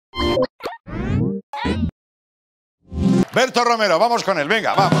Berto Romero, vamos con él,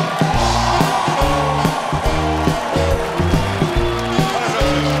 venga, vamos.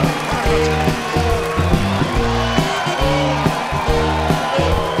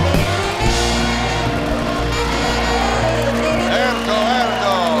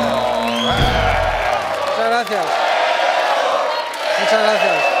 Muchas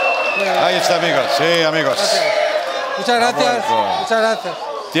gracias. Ahí está, amigos. Sí, amigos. Gracias. Muchas gracias. Muchas gracias.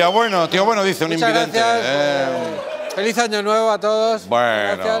 Tío bueno, dice un invidente. Feliz año nuevo a todos.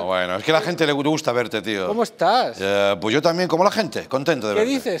 Bueno. Es que a la gente le gusta verte, tío. ¿Cómo estás? Pues yo también, como la gente, contento de verte.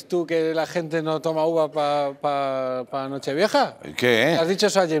 ¿Qué dices tú, que la gente no toma uva para Nochevieja? ¿Qué? ¿Has dicho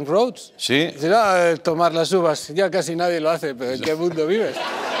eso a James Rhodes? Sí. Dice, no, tomar las uvas, ya casi nadie lo hace, pero ¿en qué mundo vives?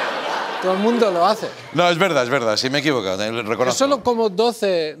 Todo el mundo lo hace. No, es verdad, sí me he equivocado, reconozco. Yo solo como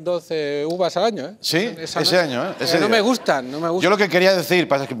 12 uvas al año, ¿eh? Sí, ese año, ¿eh? No me gustan. Yo lo que quería decir,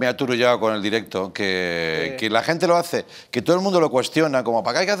 pasa que me aturo ya con el directo, que la gente lo hace, que todo el mundo lo cuestiona, como,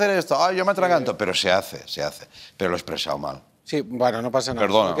 ¿para qué hay que hacer esto? Ay, yo me atraganto, pero se hace. Pero lo he expresado mal. Sí, bueno, no pasa nada.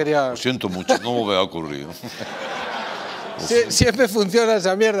 Perdona, lo siento mucho, no me ha ocurrido. Siempre funciona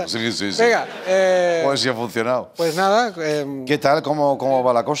esa mierda. Sí. Venga. Pues sí ha funcionado. Pues nada. ¿Qué tal? ¿Cómo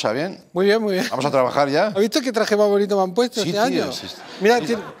va la cosa? ¿Bien? Muy bien. ¿Vamos a trabajar ya? ¿Has visto qué traje más bonito me han puesto este año? Sí. Mira,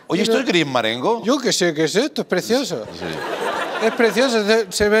 Oye, ¿esto es gris marengo? Yo qué sé, esto es precioso. Sí. Es precioso.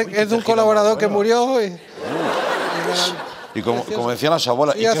 Es de un colaborador que murió. Y como decían las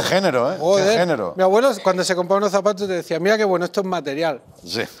abuelas, ¿y qué género, eh? Joder, ¿Qué género? Mi abuelo, cuando se compraba unos zapatos, te decía, mira qué bueno, esto es material.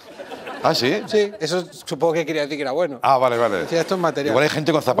 Sí. ¿Ah, sí? Sí, eso supongo que quería decir que era bueno. Ah, vale. Sí, esto es material. Igual hay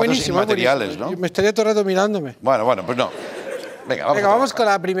gente con zapatos inmateriales, ¿no? Me estaría todo el rato mirándome. Bueno, pues no. Venga, vamos con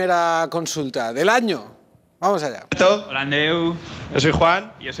la primera consulta del año. Vamos allá. Hola, Andreu. Yo soy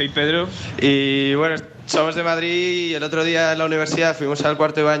Juan. Yo soy Pedro. Y bueno, somos de Madrid y el otro día en la universidad fuimos al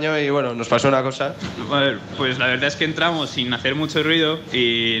cuarto de baño y bueno, nos pasó una cosa. A ver, pues la verdad es que entramos sin hacer mucho ruido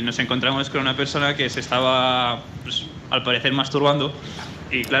y nos encontramos con una persona que se estaba, pues, al parecer, masturbando.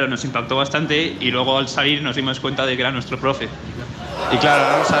 Y claro, nos impactó bastante y luego al salir nos dimos cuenta de que era nuestro profe. Y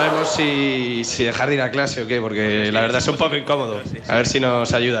claro, no sabemos si dejar de ir a clase o qué, porque la verdad es un poco incómodo. A ver si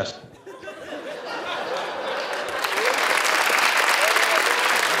nos ayudas.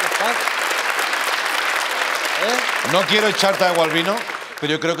 No quiero echarte agua al vino,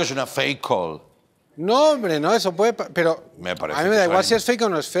 pero yo creo que es una fake call. No, hombre, no, eso puede... Pero me parece a mí me da igual si es fake o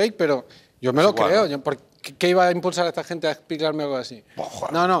no es fake, pero yo me lo creo. ¿No? ¿Qué iba a impulsar a esta gente a explicarme algo así?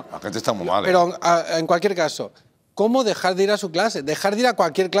 No. La gente está muy mal. Pero en cualquier caso, ¿cómo dejar de ir a su clase? Dejar de ir a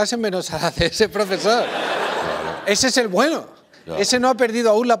cualquier clase menos a la de ese profesor. Ese es el bueno. Ese no ha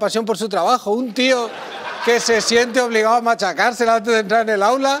perdido aún la pasión por su trabajo. Un tío que se siente obligado a machacársela antes de entrar en el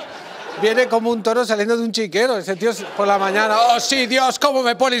aula viene como un toro saliendo de un chiquero. Ese tío por la mañana, ¡oh, sí, Dios, cómo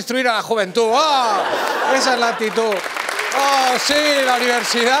me pone instruir a la juventud! ¡Oh! Esa es la actitud. ¡Oh, sí, la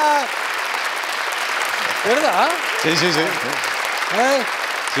universidad! ¿Verdad? Sí. Sí.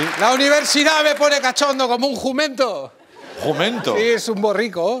 La universidad me pone cachondo como un jumento. ¿Jumento? Sí, es un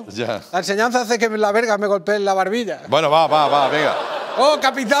borrico. Ya. La enseñanza hace que la verga me golpee en la barbilla. Bueno, va, venga. ¡Oh,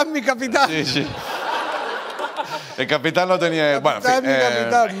 capitán, mi capitán! Sí. El capitán no tenía...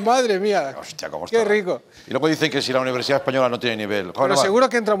 Capitán, madre mía. Hostia, cómo está. Qué rico. Y luego dicen que si la Universidad Española no tiene nivel. Pero seguro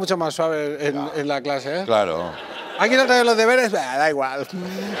que entra mucho más suave en la clase, ¿eh? Claro. ¿Alguien ha traído los deberes? Da igual.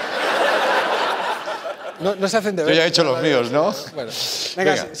 No se hacen deberes. Yo ya he hecho los míos, ¿no? Bueno,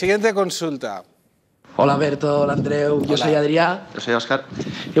 venga, siguiente consulta. Hola Berto, hola Andreu, yo soy Adrián. Yo soy Óscar.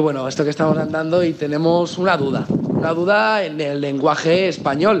 Y bueno, esto que estamos andando y tenemos una duda en el lenguaje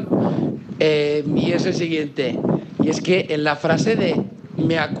español. Y es el siguiente, y es que en la frase de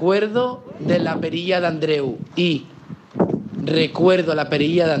me acuerdo de la perilla de Andreu y recuerdo la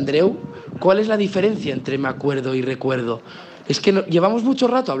perilla de Andreu, ¿cuál es la diferencia entre me acuerdo y recuerdo? Es que llevamos mucho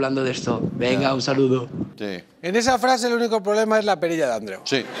rato hablando de esto. Venga, un saludo. Sí. En esa frase el único problema es la perilla de Andreu.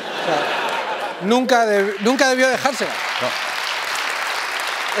 Sí. O sea, nunca debió dejársela. No.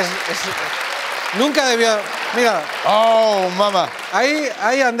 Nunca debió... Mira. ¡Oh, mamá!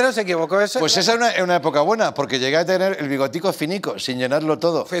 Ahí Andreu se equivocó. Pues esa es una época buena, porque llegué a tener el bigotico finico, sin llenarlo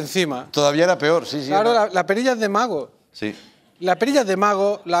todo. Encima. Todavía era peor, sí. Claro, la perilla es de mago. Sí. La perilla es de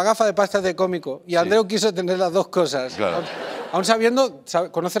mago, la gafa de pasta es de cómico. Y Andreu quiso tener las dos cosas. Claro. Aún sabiendo,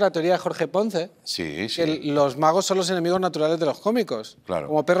 conoce la teoría de Jorge Ponce, Sí. que los magos son los enemigos naturales de los cómicos, Claro.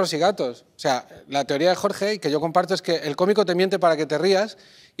 como perros y gatos. O sea, la teoría de Jorge, y que yo comparto, es que el cómico te miente para que te rías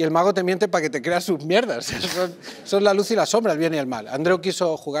y el mago te miente para que te creas sus mierdas. Son la luz y la sombra, el bien y el mal. Andreu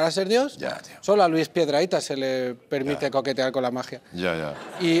quiso jugar a ser Dios, Ya, tío. solo a Luis Piedrahíta se le permite coquetear con la magia. Ya.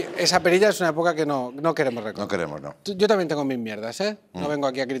 Y esa perilla es una época que no queremos recordar. No queremos, no. Yo también tengo mis mierdas, ¿eh? No vengo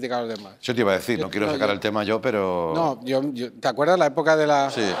aquí a criticar a los demás. Yo te iba a decir, no quiero sacar el tema yo, pero... No, ¿te acuerdas la época de la...?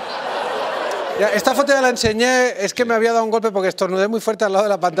 Sí. Ya, esta foto ya la enseñé, es que me había dado un golpe porque estornudé muy fuerte al lado de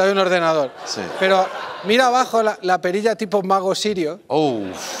la pantalla de un ordenador. Sí. Pero mira abajo la perilla tipo mago sirio. Oh.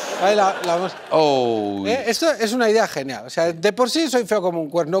 Ahí Esto es una idea genial. O sea, de por sí soy feo como un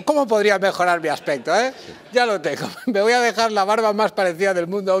cuerno. ¿Cómo podría mejorar mi aspecto, eh? Ya lo tengo. Me voy a dejar la barba más parecida del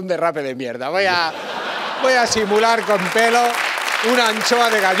mundo a un derrape de mierda. Voy a simular con pelo una anchoa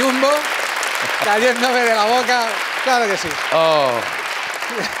de gallumbo cayéndome de la boca. Claro que sí. Oh.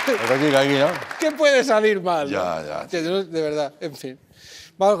 Aquí, ¿no? ¿Qué puede salir mal? Ya. De verdad, en fin.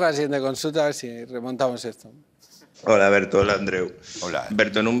 Vamos con la siguiente consulta a ver si remontamos esto. Hola, Berto. Hola, Andreu. Hola.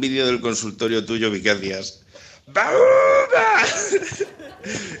 Berto, en un vídeo del consultorio tuyo vi que hacías...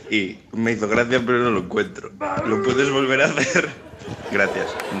 Y me hizo gracia, pero no lo encuentro. ¿Lo puedes volver a hacer? Gracias.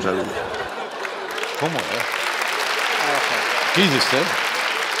 Un saludo. ¿Cómo es? ¿Qué dices,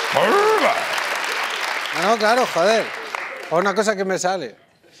 No, claro, joder. O una cosa que me sale.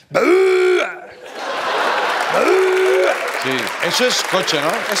 Sí, eso es coche, ¿no?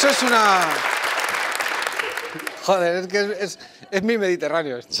 Eso es una... Joder, es que es mi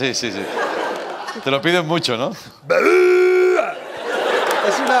Mediterráneo esto. Sí. Te lo piden mucho, ¿no?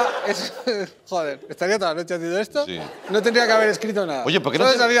 Joder, ¿estaría toda la noche haciendo esto? Sí. No tendría que haber escrito nada. Oye, ¿por qué no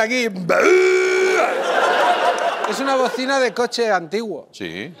Solo te- salir aquí... Es una bocina de coche antiguo.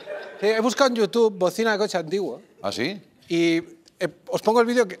 Sí. He buscado en YouTube bocina de coche antiguo. ¿Ah, sí? Y os pongo el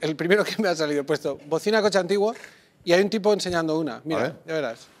vídeo, el primero que me ha salido. He puesto bocina de coche antiguo y hay un tipo enseñando una. A Mira, ver. ya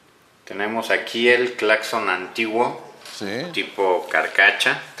verás. Tenemos aquí el claxon antiguo, Sí. tipo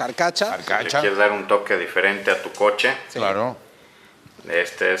carcacha. Carcacha. Si le Carcacha. quieres dar un toque diferente a tu coche, Claro.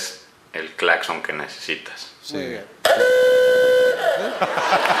 este es el claxon que necesitas. Muy bien.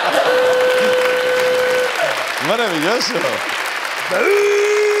 Maravilloso.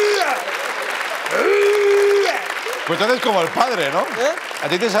 Pues entonces como el padre, ¿no? A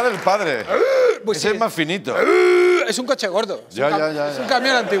ti te sale el padre. Pues Ese sí. es más finito. Es un coche gordo. Es Ya, un ya. Es un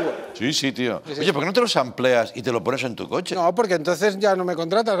camión antiguo. Sí, tío. Oye, ¿por qué no te los amplias y te lo pones en tu coche? No, porque entonces ya no me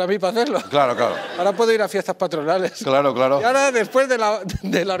contratas a mí para hacerlo. Claro. Ahora puedo ir a fiestas patronales. Claro. Y ahora, después de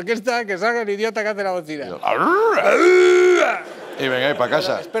la orquesta, que salga el idiota que hace la bocina. Y venga, para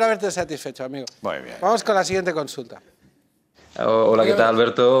casa. Espero haberte satisfecho, amigo. Muy bien. Vamos con la siguiente consulta. Hola, ¿qué tal,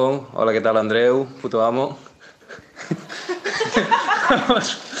 Alberto? Hola, ¿qué tal, Andreu? Puto amo.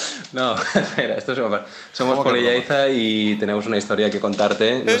 No, espera, esto es somos ¿Cómo que Poli y broma? Yaiza y tenemos una historia que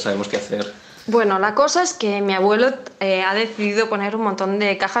contarte, no sabemos qué hacer. Bueno, la cosa es que mi abuelo ha decidido poner un montón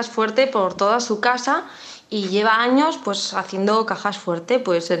de cajas fuerte por toda su casa y lleva años pues haciendo cajas fuerte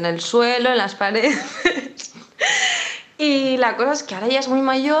pues en el suelo, en las paredes. Y la cosa es que ahora ya es muy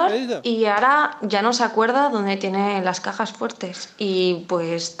mayor y ahora ya no se acuerda dónde tiene las cajas fuertes. Y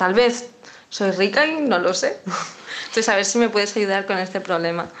pues tal vez soy rica y no lo sé. Entonces a ver si me puedes ayudar con este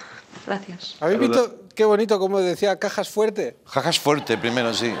problema. Gracias. ¿Habéis visto qué bonito como decía cajas fuerte? Jajas fuerte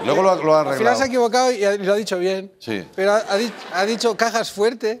primero, sí. Luego lo ha Al final arreglado. se ha equivocado y lo ha dicho bien. Sí. Pero ha dicho cajas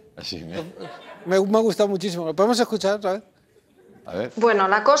fuerte. Así, mira. Me ha gustado muchísimo. ¿Lo podemos escuchar otra vez? A ver. Bueno,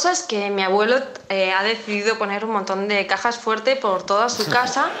 la cosa es que mi abuelo ha decidido poner un montón de cajas fuerte por toda su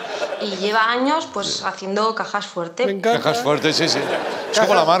casa y lleva años pues haciendo cajas fuerte. Me encanta. Cajas fuertes, sí. Es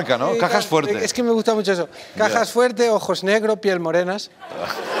como la marca, ¿no? Sí, Cajas fuertes. Es que me gusta mucho eso. Cajas fuerte, ojos negros, piel morenas.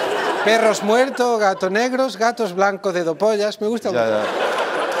 Perros muertos, gatos negros, gatos blancos, dedo pollas. Me gusta mucho. Ya.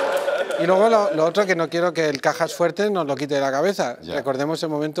 Y luego lo otro, que no quiero que el cajas fuerte nos lo quite de la cabeza. Ya. Recordemos el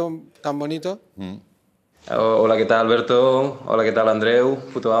momento tan bonito. Hola, ¿qué tal, Alberto? Hola, ¿qué tal, Andreu?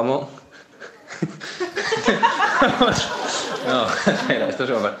 Puto amo. No, espera, esto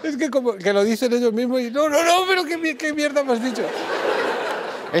es Es que como que lo dicen ellos mismos y no, pero qué mierda me has dicho.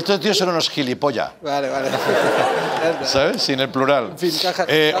 Estos tíos son unos gilipollas, Vale. ¿sabes? Sin el plural. En fin, cajas.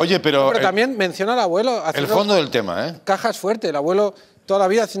 Oye, pero también menciona al abuelo el haciendo fondo del tema, ¿eh? cajas fuerte. El abuelo toda la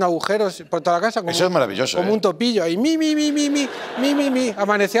vida haciendo agujeros por toda la casa. Como Eso es maravilloso, Como ¿eh? un topillo. Ahí, mi.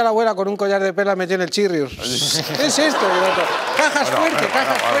 Amanecía la abuela con un collar de perlas metido en el chirrius. ¿Qué es esto? Y otro, cajas fuerte.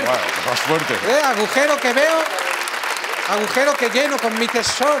 Cajas fuertes. Agujero que veo, agujero que lleno con mi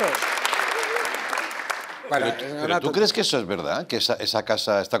tesoro. Bueno, ¿Pero tú crees que eso es verdad? ¿Que esa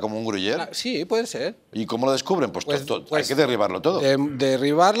casa está como un gruyer? Sí, puede ser. ¿Y cómo lo descubren? Pues, Pues- hay pues- que derribarlo todo.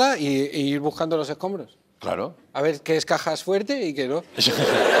 Derribarla y ir buscando los escombros. Claro. A ver qué es cajas fuerte y qué no.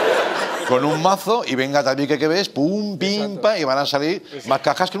 con un mazo y venga también que ves, pum, pim, pam, y van a salir más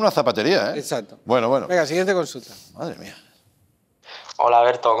cajas que en una zapatería, ¿eh? Exacto. Bueno, bueno. Venga, siguiente consulta. Madre mía. Hola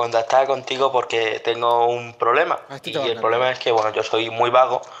Berto, contactaba contigo porque tengo un problema. Y el problema es que, bueno, yo soy muy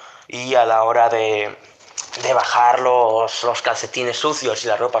vago y a la hora de bajar los calcetines sucios y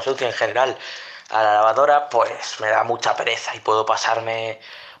la ropa sucia en general a la lavadora, pues me da mucha pereza y puedo pasarme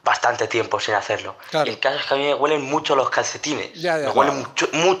bastante tiempo sin hacerlo. Claro. Y el caso es que a mí me huelen mucho los calcetines, me huelen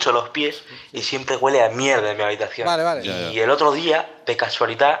mucho los pies y siempre huele a mierda en mi habitación. Vale. Y el otro día, de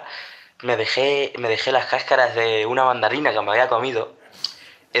casualidad, me dejé las cáscaras de una mandarina que me había comido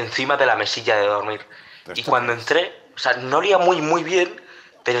encima de la mesilla de dormir. Y cuando entré, o sea, no olía muy bien,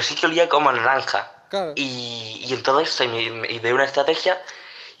 pero sí que olía como a naranja. Claro. Y entonces me ideé una estrategia,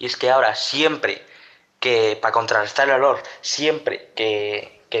 y es que ahora siempre que, para contrarrestar el olor, siempre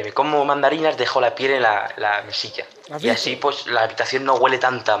que me como mandarinas, dejo la piel en la mesilla. Y así pues la habitación no huele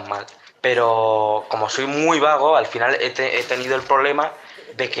tan mal. Pero como soy muy vago, al final he tenido el problema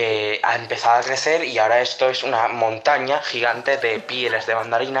de que ha empezado a crecer y ahora esto es una montaña gigante de pieles de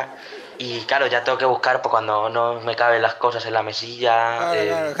mandarina. Y claro, ya tengo que buscar, pues cuando no me caben las cosas en la mesilla,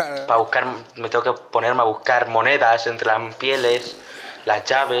 Claro. para buscar, me tengo que ponerme a buscar monedas entre las pieles, las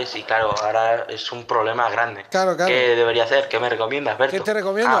llaves, y claro, ahora es un problema grande. Claro. ¿Qué debería hacer? ¿Qué me recomiendas, Berto? ¿Qué te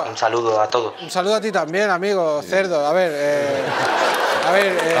recomiendo? Un saludo a todos. Un saludo a ti también, amigo cerdo. A ver,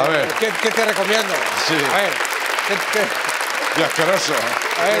 ¿qué te recomiendo? Sí. A ver, Tío asqueroso.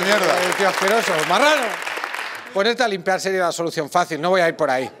 A ver, ¡Qué mierda! Tío asqueroso. ¡Marrano! Ponerte a limpiar sería la solución fácil. No voy a ir por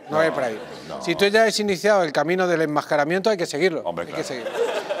ahí. No voy a ir por ahí. No. Si tú ya has iniciado el camino del enmascaramiento, hay que seguirlo. Hombre, hay claro. que seguirlo.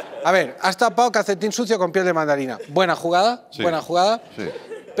 A ver, has tapado calcetín sucio con piel de mandarina. Buena jugada, Sí. buena jugada. Sí.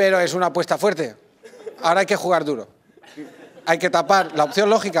 Pero es una apuesta fuerte. Ahora hay que jugar duro. Hay que tapar. La opción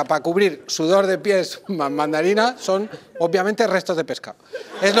lógica para cubrir sudor de pies más mandarina son, obviamente, restos de pescado.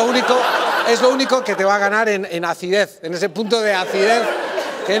 Es lo único que te va a ganar en acidez, en ese punto de acidez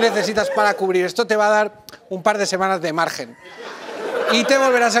que necesitas para cubrir. Esto te va a dar un par de semanas de margen. Y te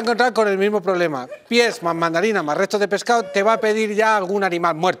volverás a encontrar con el mismo problema. Pies más mandarina más restos de pescado, te va a pedir ya algún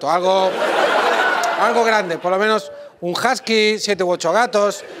animal muerto, algo grande, por lo menos un husky, 7 u 8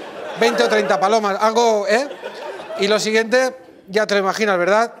 gatos, 20 o 30 palomas, algo, ¿eh? Y lo siguiente, ya te lo imaginas,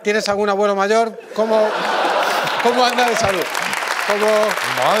 ¿verdad? ¿Tienes algún abuelo mayor? ¿Cómo anda de salud?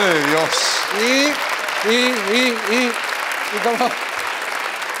 ¡Madre de Dios! ¿Y cómo?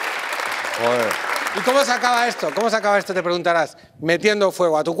 Joder. ¿Y cómo se acaba esto? ¿Cómo se acaba esto? Te preguntarás. Metiendo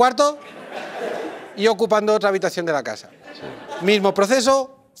fuego a tu cuarto y ocupando otra habitación de la casa. Sí. Mismo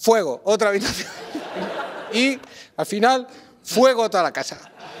proceso, fuego, otra habitación. Y al final, fuego toda la casa.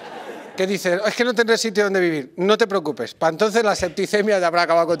 Que dices, es que no tendré sitio donde vivir. No te preocupes. Para entonces la septicemia ya habrá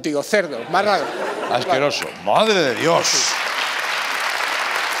acabado contigo. Cerdo, más raro. Asqueroso. ¡Madre de Dios!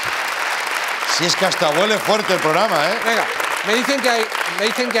 Si es que hasta huele fuerte el programa, ¿eh? Venga, me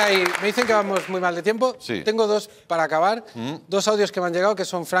dicen que vamos muy mal de tiempo. Sí. Tengo dos para acabar. Dos audios que me han llegado que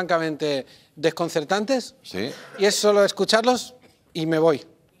son francamente desconcertantes. Sí. Y es solo escucharlos y me voy.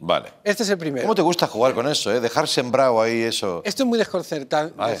 Vale. Este es el primero. ¿Cómo te gusta jugar con eso, Dejar sembrado ahí eso. Esto es muy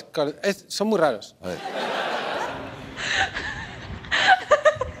desconcertante. Son muy raros. A ver.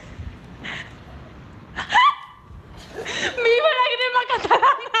 ¡Viva la crema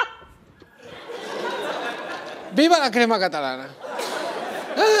catalana! ¡Viva la crema catalana!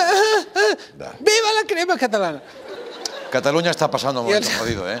 ¡Viva la crema catalana! Cataluña está pasando un momento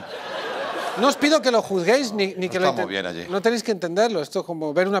jodido, ¿eh? No os pido que lo juzguéis ni que lo Estamos bien allí. No tenéis que entenderlo. Esto es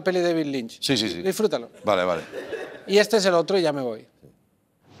como ver una peli de David Lynch. Sí. Disfrútalo. Vale. Y este es el otro y ya me voy.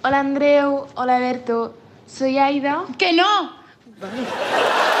 Hola Andreu, hola Berto. Soy Aida. ¡Que no!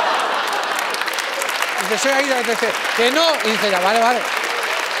 Dice, soy Aida, y dice, que no. Y dice, ya, vale.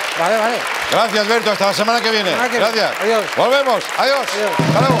 Gracias, Berto. Hasta la semana que viene. Gracias. Adiós. Adiós. Volvemos. Adiós. Adiós.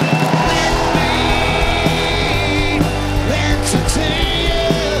 Hasta luego.